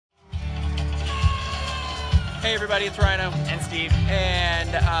Hey everybody, it's Ryno. And Steve.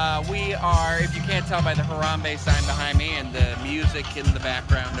 And we are, if you can't tell by the Harambe sign behind me and the music in the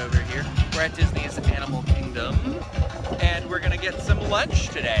background over here, we're at Disney's Animal Kingdom. And we're gonna get some lunch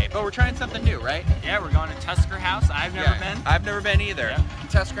today, but we're trying something new, right? Yeah, we're going to Tusker House. I've never been. I've never been either. Yeah.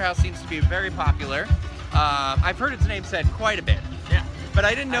 Tusker House seems to be very popular. I've heard its name said quite a bit. Yeah. But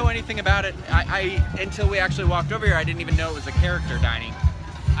I didn't know anything about it. Until we actually walked over here, I didn't even know it was a character dining.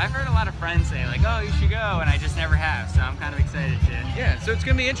 I've heard a lot of friends say like, oh, you should go, and I just never have, so I'm kind of excited to. Yeah, so it's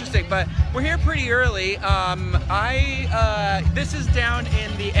gonna be interesting, but we're here pretty early. This is down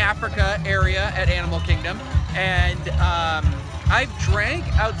in the Africa area at Animal Kingdom, and I've drank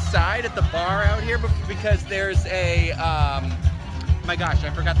outside at the bar out here because there's a, my gosh, I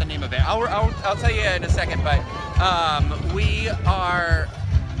forgot the name of it. I'll tell you in a second, but we are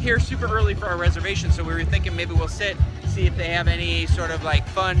here super early for our reservation, so we were thinking maybe we'll see if they have any sort of like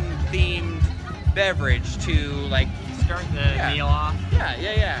fun themed beverage to like Start the meal off.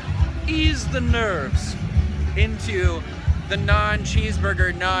 Yeah. Ease the nerves into the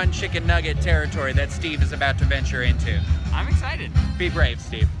non-cheeseburger, non-chicken nugget territory that Steve is about to venture into. I'm excited. Be brave,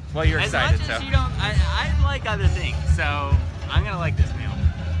 Steve. Well, you're excited, as much as so. you don't, I like other things, so I'm gonna like this meal.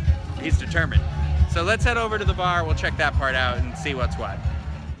 He's determined. So let's head over to the bar. We'll check that part out and see what's what.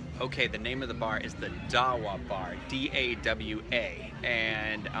 Okay, the name of the bar is the Dawa Bar, D-A-W-A,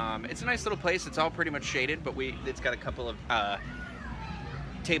 and it's a nice little place. It's all pretty much shaded, but it's got a couple of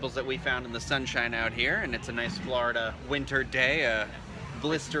tables that we found in the sunshine out here, and it's a nice Florida winter day, a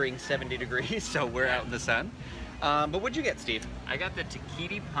blistering 70 degrees, so we're out in the sun. But what'd you get, Steve? I got the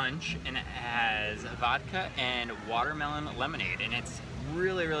Tahiti Punch, and it has vodka and watermelon lemonade, and it's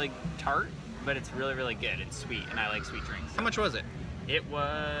really, really tart, but it's really, really good. It's sweet, and I like sweet drinks. So. How much was it? It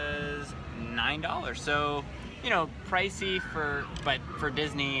was $9, so you know, pricey but for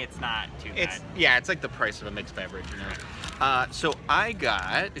Disney, it's not too bad. It's like the price of a mixed beverage, you know. So I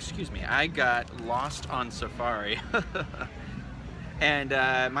got Lost on Safari, and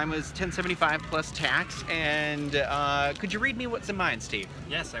mine was $10.75 plus tax. And could you read me what's in mine, Steve?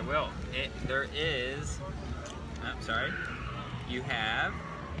 Yes, I will. There is. Oh, sorry. You have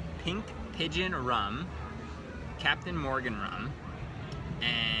Pink Pigeon Rum, Captain Morgan Rum,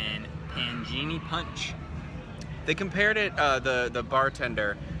 and Pangini Punch. They compared it, the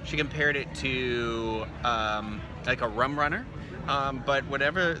bartender, she compared it to like a rum runner, but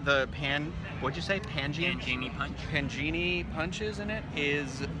whatever the what'd you say, Pangini Punch? Pangini Punch is in it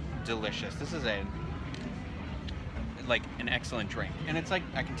is delicious. This is like an excellent drink. And it's like,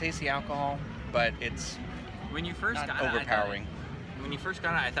 I can taste the alcohol, but it's when you first got overpowering. When you first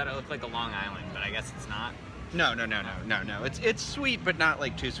got it, I thought it looked like a Long Island, but I guess it's not. No. It's sweet, but not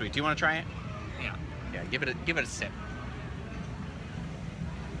like too sweet. Do you want to try it? Yeah. Yeah, give it a sip.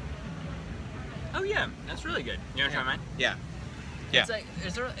 Oh yeah, that's really good. You want to try mine? Yeah. It's like,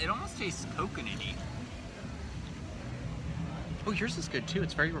 it almost tastes coconutty. Oh, yours is good too.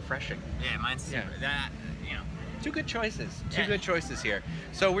 It's very refreshing. Yeah, mine's super. That, you know. Two good choices. Two good choices here.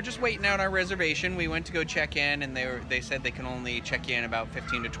 So we're just waiting out our reservation. We went to go check in, and they said they can only check in about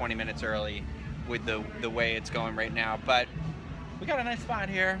 15 to 20 minutes early with the way it's going right now. But we got a nice spot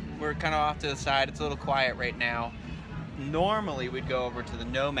here. We're kind of off to the side. It's a little quiet right now. Normally we'd go over to the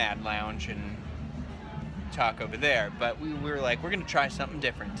Nomad Lounge and talk over there, but we were like, we're gonna try something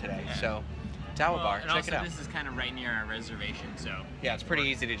different today. Yeah. So Dawa Bar, check it out. This is kind of right near our reservation, so yeah, it's pretty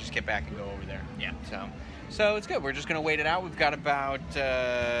easy to just get back and go over there. Yeah. So it's good. We're just gonna wait it out. We've got about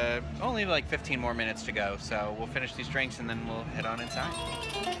only like 15 more minutes to go. So we'll finish these drinks and then we'll head on inside.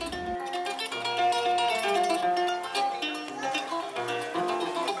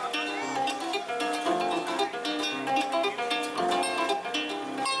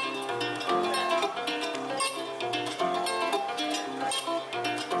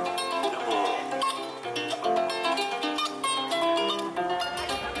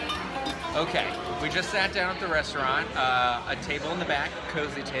 Okay, we just sat down at the restaurant, a table in the back,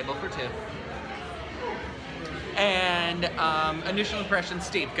 cozy table for two. And initial impressions,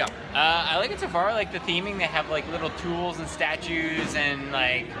 Steve, go. I like it so far. I like the theming. They have like little tools and statues and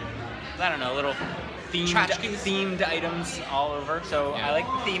like, I don't know, little themed items all over. So I like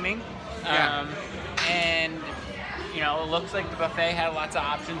the theming. And you know, it looks like the buffet had lots of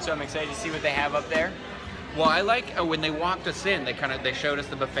options. So I'm excited to see what they have up there. Well, I like when they walked us in, they showed us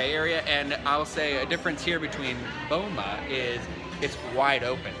the buffet area, and I'll say a difference here between Boma is it's wide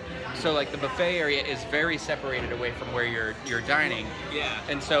open. So like the buffet area is very separated away from where you're dining. Yeah.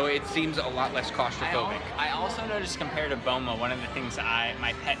 And so it seems a lot less claustrophobic. I also noticed compared to Boma, one of the things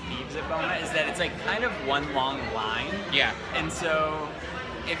my pet peeves at Boma is that it's like kind of one long line. Yeah. And so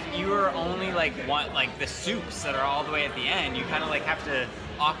if you were only like the soups that are all the way at the end, you kind of like have to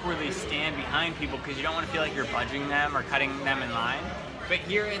awkwardly stand behind people because you don't want to feel like you're budging them or cutting them in line. But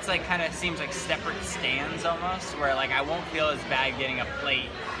here it's like kind of seems like separate stands almost, where like I won't feel as bad getting a plate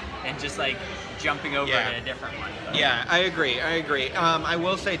and just like jumping over to a different one. Yeah, I agree. I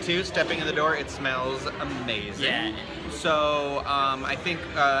will say too, stepping in the door, it smells amazing. Yeah. So I think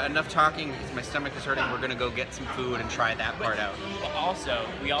enough talking because my stomach is hurting. We're gonna go get some food and try that part out.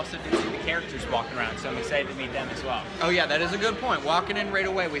 We also did see the characters walking around, so I'm excited to meet them as well. Oh yeah, that is a good point. Walking in right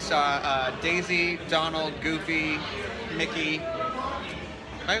away, we saw Daisy, Donald, Goofy, Mickey.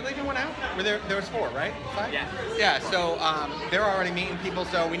 Am I leaving one out? There was 4, right? 5? Yeah. Yeah, so they're already meeting people,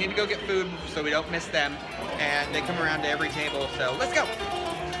 so we need to go get food so we don't miss them. And they come around to every table, so let's go.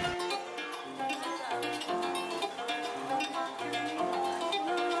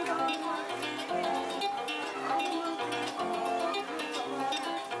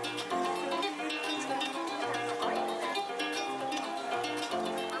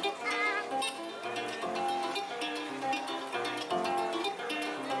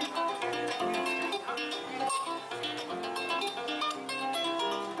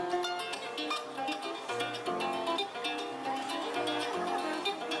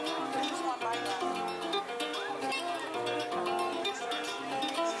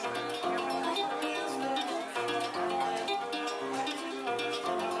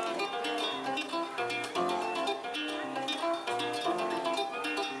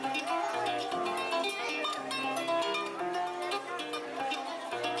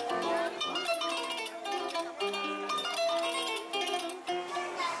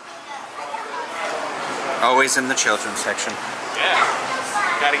 Always in the children's section. Yeah.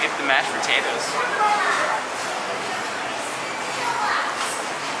 Gotta get the mashed potatoes.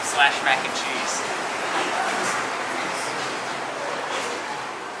 / mac and cheese.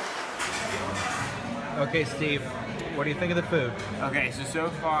 Okay, Steve, what do you think of the food? Okay, so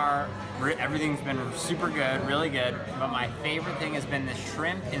far, everything's been super good, really good, but my favorite thing has been the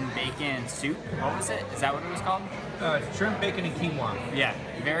shrimp and bacon soup. What was it? Is that what it was called? Shrimp, bacon, and quinoa. Yeah,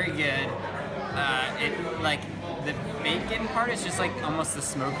 very good. Like the bacon part is just like almost the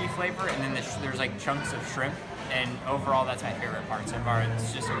smoky flavor, and then there's like chunks of shrimp, and overall that's my favorite part so far.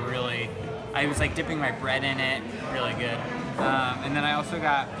 It's just I was like dipping my bread in it, really good. And then I also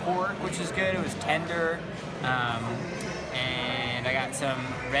got pork, which is good. It was tender, and I got some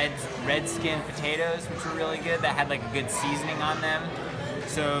red skin potatoes, which were really good. That had like a good seasoning on them.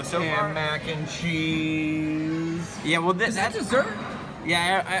 So far, mac and cheese. Yeah, well, is that dessert?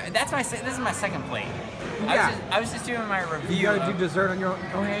 Yeah, this is my second plate. Yeah. I was just doing my review. You gotta do dessert on your own.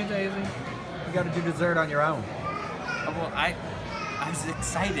 Oh, hey, Daisy. You gotta do dessert on your own. Well, I was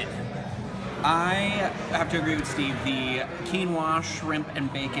excited. I have to agree with Steve. The quinoa, shrimp,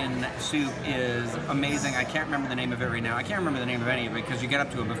 and bacon soup is amazing. I can't remember the name of it right now. I can't remember the name of any of it because you get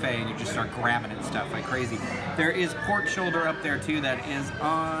up to a buffet and you just start grabbing it and stuff like crazy. There is pork shoulder up there too that is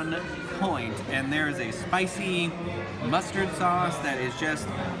on point, and there is a spicy mustard sauce that is just,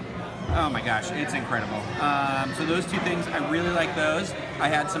 oh my gosh, it's incredible. So those two things, I really like those. I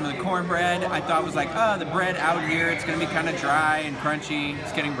had some of the cornbread. I thought was like, oh, the bread out here, it's gonna be kind of dry and crunchy.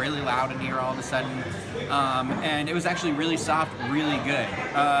 It's getting really loud in here all of a sudden. And it was actually really soft, really good.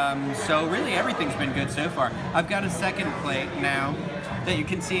 So really everything's been good so far. I've got a second plate now that you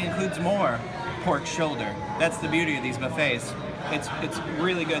can see includes more pork shoulder. That's the beauty of these buffets. It's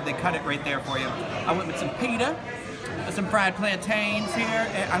really good. They cut it right there for you. I went with some pita, some fried plantains here.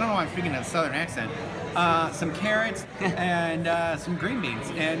 I don't know why I'm speaking in a southern accent. Some carrots and some green beans.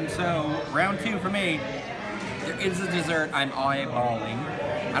 And so round 2 for me. There is a dessert I'm eyeballing.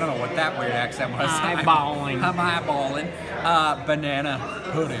 I don't know what that weird accent was. Eyeballing. I'm eyeballing. Banana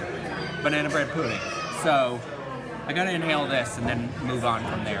pudding. Banana bread pudding. So I gotta inhale this and then move on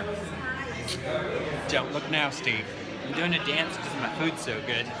from there. Don't look now, Steve. I'm doing a dance because my food's so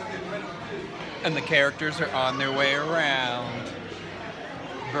good. And the characters are on their way around.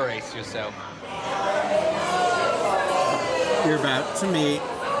 Brace yourself. You're about to meet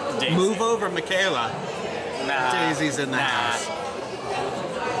Daisy. Move over, Michaela. Nah. Daisy's in the house.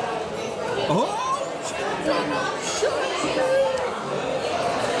 Oh!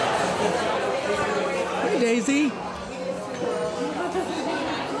 Hey, Daisy.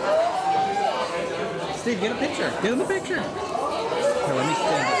 Steve, get a picture. Get in the picture. Here, let me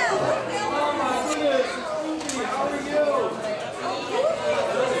stand up.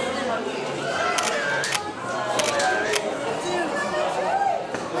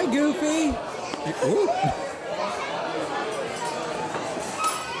 Hi, Goofy. Ooh.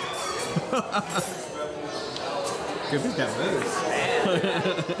 Goofy's got moves.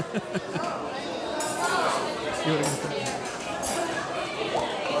 You wanna get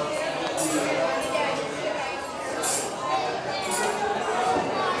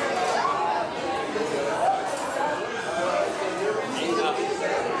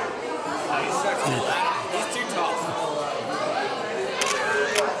He's too tall.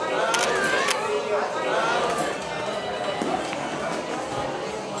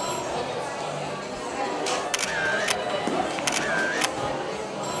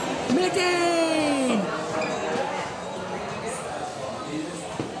 Mickey!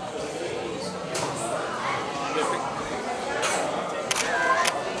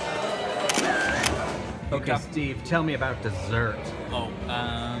 Okay, Steve, tell me about dessert.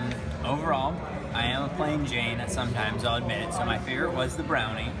 Overall, I am a plain Jane sometimes, I'll admit it. So my favorite was the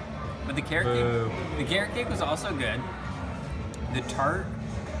brownie, but the carrot cake was also good. The tart,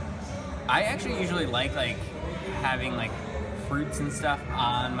 I actually usually like having like fruits and stuff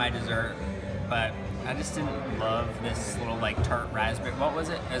on my dessert, but I just didn't love this little like tart raspberry. What was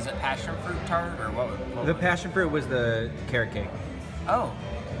it? Is it passion fruit tart or what The passion fruit was the carrot cake. Oh,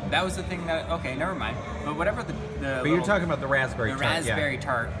 that was the thing that. Okay, never mind. But whatever the. But you're talking about the raspberry tart. The raspberry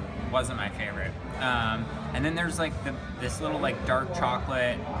tart wasn't my favorite. And then there's like this little like dark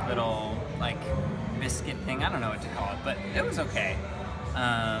chocolate little like biscuit thing. I don't know what to call it, but it was okay.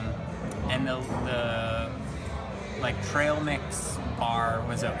 And the like trail mix bar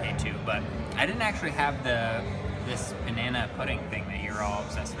was okay too, but I didn't actually have this banana pudding thing that you're all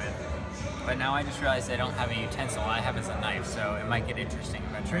obsessed with. But now I just realized I don't have a utensil. All I have is a knife, so it might get interesting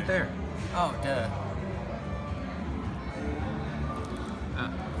if I try. Right there. Oh, duh.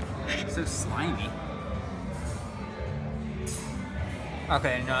 So slimy.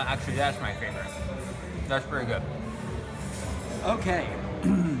 Okay, no, actually that's my favorite. That's pretty good. Okay.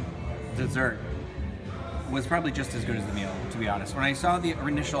 Dessert was probably just as good as the meal, to be honest. When I saw the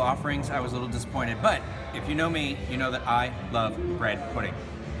initial offerings, I was a little disappointed. But if you know me, you know that I love bread pudding.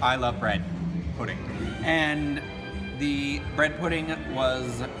 I love bread pudding. And the bread pudding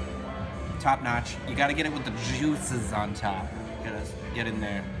was top notch. You gotta get it with the juices on top. Gotta get in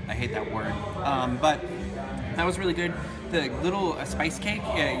there. I hate that word. But that was really good. The little spice cake,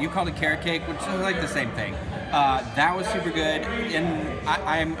 yeah, you called it carrot cake, which is like the same thing. That was super good. And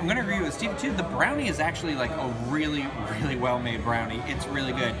I'm gonna agree with Steve too. The brownie is actually like a really, really well-made brownie. It's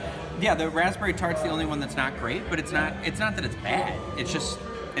really good. Yeah, the raspberry tart's the only one that's not great, but it's not that it's bad. It's just,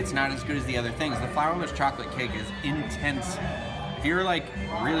 it's not as good as the other things. The flourless chocolate cake is intense. If you're like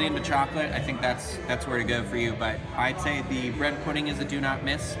really into chocolate, I think that's where to go for you. But I'd say the bread pudding is a do not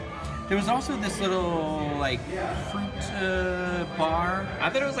miss. There was also this little like fruit bar. I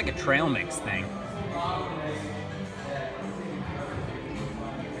thought it was like a trail mix thing.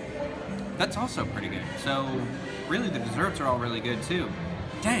 That's also pretty good. So really the desserts are all really good too.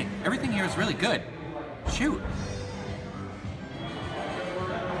 Dang, everything here is really good. Shoot.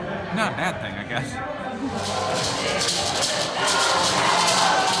 Not a bad thing, I guess.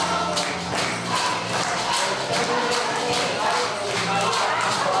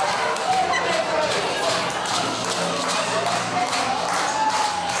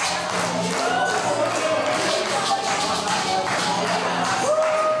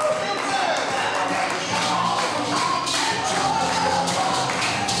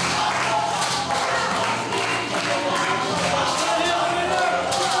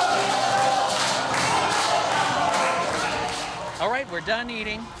 We're done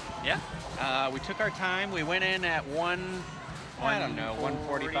eating. Yeah. We took our time. We went in at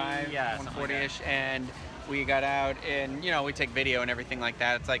 1:45, yeah, 1:40-ish, like, and we got out and, you know, we take video and everything like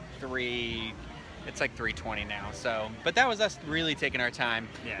that. It's like 3:20 now. So, but that was us really taking our time.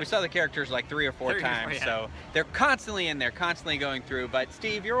 Yeah. We saw the characters like 3 or 4 times, yeah. So they're constantly in there, constantly going through. But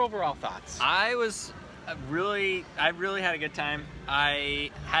Steve, your overall thoughts? I really had a good time.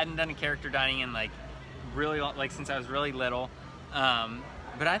 I hadn't done a character dining in like since I was really little.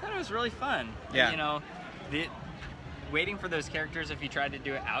 But I thought it was really fun. Yeah. You know, waiting for those characters, if you tried to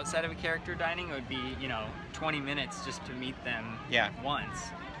do it outside of a character dining, it would be, you know, 20 minutes just to meet them once.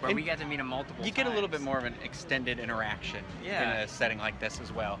 Where we got to meet them multiple times. You get a little bit more of an extended interaction in a setting like this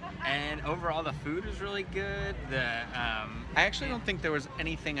as well. And overall, the food was really good. I actually don't think there was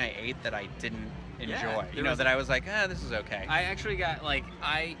anything I ate that I didn't enjoy. You know, that I was like, this is okay. I actually got like,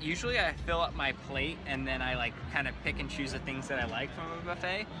 usually I fill up my plate and then I like kind of pick and choose the things that I like from a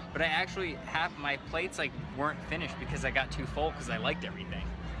buffet. But I actually have my plates like weren't finished because I got too full because I liked everything.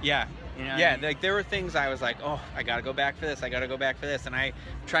 Yeah. You know yeah, I mean? like there were things I was like, oh, I gotta go back for this, I gotta go back for this, and I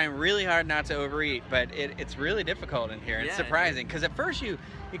trying really hard not to overeat, but it's really difficult in here. It's surprising because at first you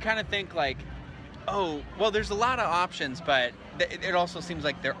kind of think like, Oh, well, there's a lot of options, but it also seems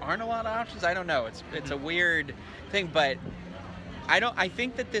like there aren't a lot of options. I don't know. It's a weird thing, but I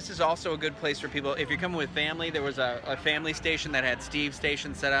think that this is also a good place for people. If you're coming with family, there was a family station that had Steve's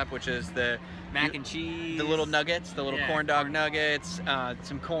station set up, which is the mac and cheese, the little nuggets, the little corn dog nuggets,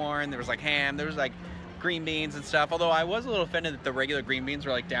 some corn. There was like ham. There was like green beans and stuff. Although I was a little offended that the regular green beans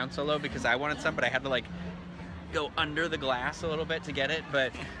were like down so low because I wanted some, but I had to like go under the glass a little bit to get it.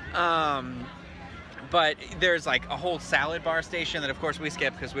 But there's like a whole salad bar station that of course we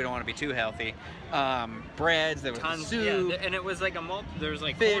skipped because we don't want to be too healthy. Breads, there was tons, soup, and it was like there was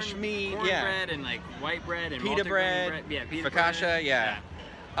like fish, meat, corn bread and like white bread and pita bread, pita focaccia, bread. yeah.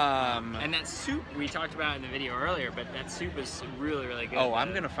 And that soup we talked about in the video earlier, but that soup is really, really good. Oh,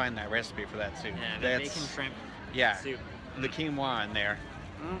 I'm gonna find that recipe for that soup. Yeah, the bacon shrimp soup. The quinoa in there.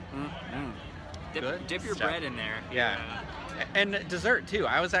 Dip your bread in there. Yeah. And dessert too.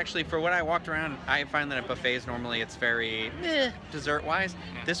 I was actually, for what I walked around, I find that at buffets normally it's very dessert wise.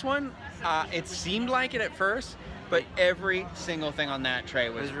 Yeah. This one, it seemed like it at first, but every single thing on that tray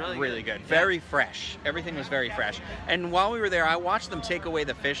was really good. Very fresh. Everything was very fresh. And while we were there, I watched them take away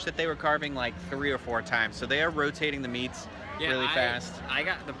the fish that they were carving like 3 or 4 times. So they are rotating the meats really fast. I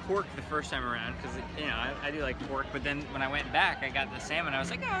got the pork the first time around because, you know, I do like pork. But then when I went back, I got the salmon. I was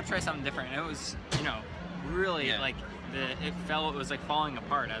like, oh, I'll try something different. And it was, you know, really like it was like falling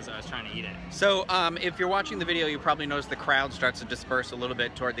apart as I was trying to eat it. So if you're watching the video, you probably noticed the crowd starts to disperse a little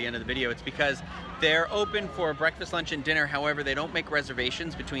bit toward the end of the video. It's because they're open for breakfast, lunch, and dinner. However, they don't make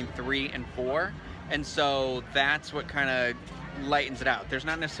reservations between 3 and 4. And so that's what kind of lightens it out. There's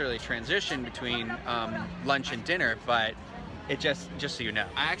not necessarily a transition between lunch and dinner, but it just so you know.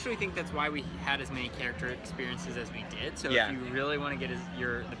 I actually think that's why we had as many character experiences as we did. So if you really want to get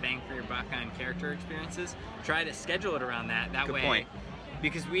the bang for your buck on character experiences, try to schedule it around that. That way, point.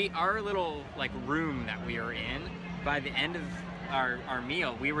 Because our little like room that we were in, by the end of our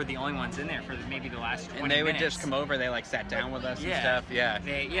meal, we were the only ones in there for maybe the last 20 minutes. And they would just come over, they like sat down with us and stuff.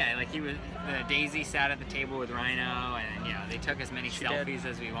 Like Daisy sat at the table with Ryno, and you know, they took as many selfies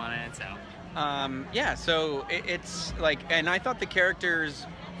as we wanted, so. So it's like, and I thought the characters,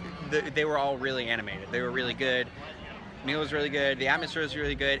 they were all really animated. They were really good. Meal was really good. The atmosphere was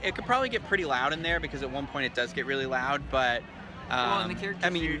really good. It could probably get pretty loud in there because at one point it does get really loud, but well, and the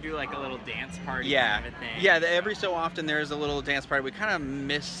characters do like a little dance party kind of a thing. Yeah, every so often there's a little dance party. We kind of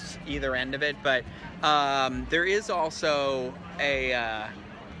missed either end of it, but there is also a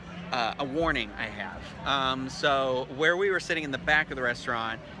warning I have. So where we were sitting in the back of the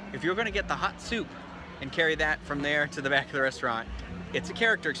restaurant, if you're going to get the hot soup and carry that from there to the back of the restaurant, it's a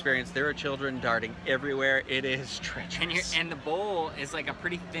character experience. There are children darting everywhere. It is treacherous. And the bowl is like a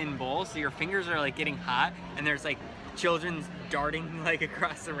pretty thin bowl, so your fingers are like getting hot, and there's like children darting like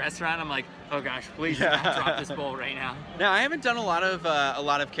across the restaurant. I'm like, oh gosh, please don't drop this bowl right now. Now, I haven't done a lot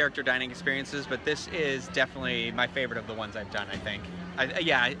of character dining experiences, but this is definitely my favorite of the ones I've done, I think.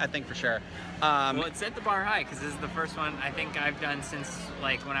 I think for sure. Well, it set the bar high because this is the first one I think I've done since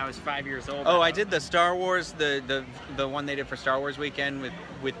like when I was 5 years old. Oh, I did the Star Wars, the one they did for Star Wars weekend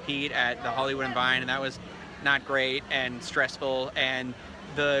with Pete at the Hollywood and Vine, and that was not great and stressful. And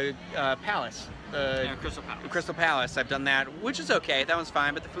the Palace. Crystal Palace. I've done that, which is okay. That one's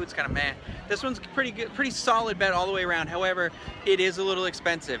fine, but the food's kind of meh. This one's pretty good, pretty solid bet all the way around. However, it is a little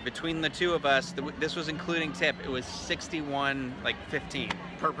expensive. Between the two of us, this was including tip. It was $61.15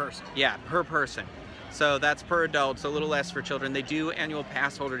 per person. Yeah, per person. So that's per adult. So a little less for children. They do annual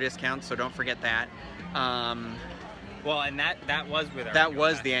pass holder discounts, so don't forget that. Well, and that was with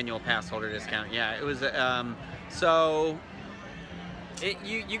our the annual pass holder discount. Yeah, it was. So.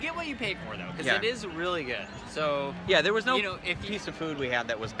 You get what you pay for though, because it is really good. So yeah, there was no piece of food we had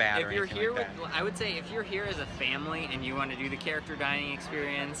that was bad. If you're here with, I would say if you're here as a family and you want to do the character dining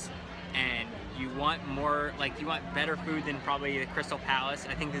experience, and you want more, like you want better food than probably the Crystal Palace,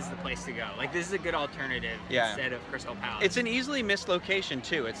 I think this is the place to go. Like this is a good alternative instead of Crystal Palace. It's an easily missed location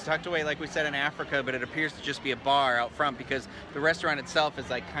too. It's tucked away, like we said, in Africa, but it appears to just be a bar out front because the restaurant itself is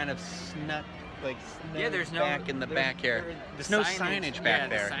like kind of snuck. Like there's back in the back here. There's no signage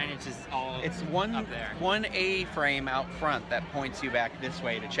back there. The signage is all it's one up there. One A-frame out front that points you back this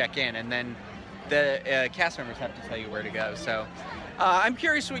way to check in, and then the cast members have to tell you where to go. So I'm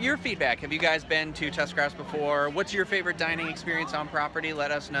curious what your feedback. Have you guys been to Tusker House before? What's your favorite dining experience on property? Let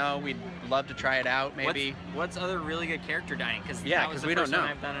us know. We'd love to try it out. Maybe. What's other really good character dining? Because we don't know.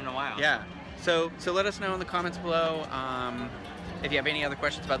 I've done in a while. Yeah. So let us know in the comments below. If you have any other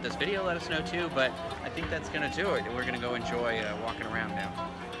questions about this video, let us know too, but I think that's going to do it. We're going to go enjoy walking around now.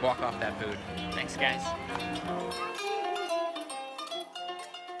 Walk off that food. Thanks, guys.